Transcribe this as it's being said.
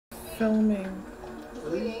filming.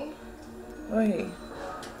 Leading. Oi.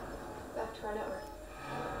 Back to our network.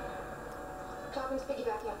 Talkman's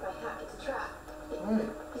piggybacking off my hack. It's a trap. Right.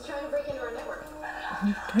 He's trying to break into our network.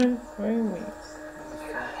 Don't throw me.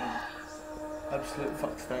 Absolute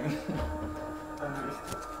fuck stain.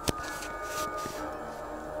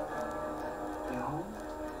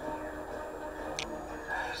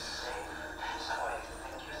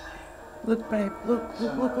 Look, babe. Look.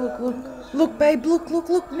 Look, babe.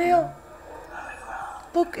 Look now.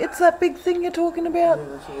 Look, it's that big thing you're talking about. Yeah,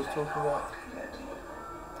 that's what I was talking about.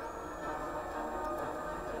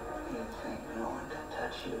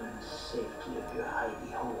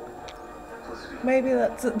 Maybe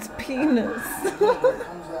that's its penis. It comes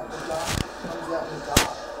out the dark. Comes out the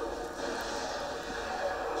dark.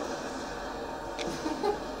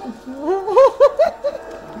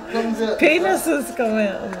 Penises come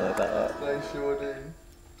out in the dark. They sure do.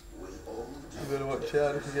 You better watch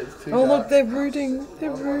out if it gets too Oh, dark. look, they're brooding.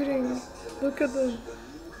 They're brooding. Look at them.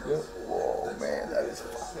 Yep. Whoa, man, that is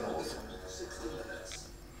fucking awesome.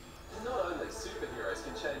 Not only superheroes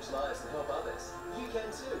can change lives and help others, you can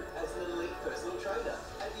too, as an elite personal trainer.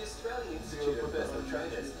 At the Australian Institute of Personal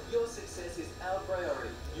Trainers, your success is our priority.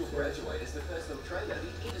 You'll graduate as the personal trainer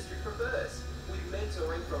the industry prefers, with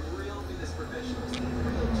mentoring from real fitness professionals in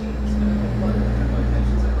real gyms and over 100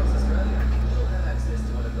 locations across Australia. You'll have access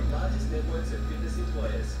to one of the largest networks of fitness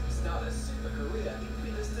employers. Start a super career in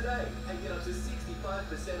fitness today and get up to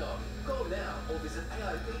 65% off. Call now or visit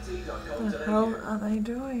aipt.com.au. What the hell are they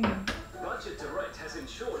doing? Budget Direct has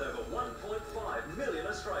insured over 1.5 million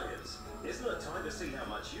Australians. Isn't it time to see how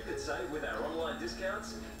much you could save with our online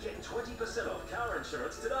discounts? Get 20% off car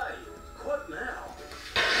insurance today. Quote now.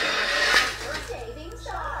 We're saving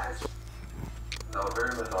stars. They were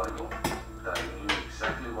very methodical. They knew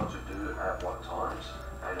exactly what to do at what times,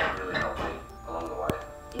 and it really helped me along the way.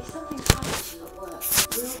 If something happens to you at work,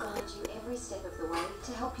 we'll guide you every step of the way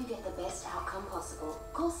to help you get the best outcome possible.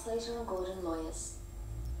 Call Slater and Gordon Lawyers.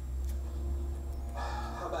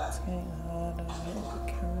 How about It's getting harder.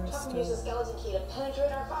 The camera's Talkman used a still... skeleton key to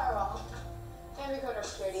penetrate our firewall and recode our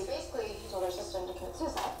security. Basically, he told our system to commit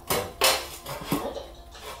suicide. And it did.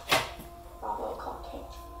 Bravo, clock king.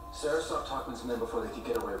 Sarah stopped Talkman's men before they could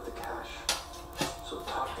get away with the cash. So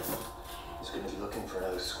Talkman is going to be looking for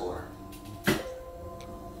another score.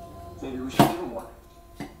 Maybe we should give him one.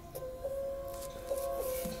 Did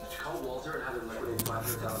you call Walter and have him liquidate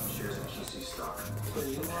 500,000 shares in QC stock? Put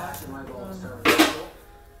the impact in my goal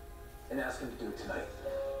and ask him to do it tonight.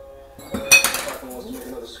 Talkman wants to make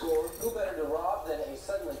another score. Who better to rob than a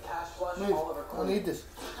suddenly cash flush Move. Oliver I Queen? need this.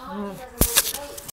 Time doesn't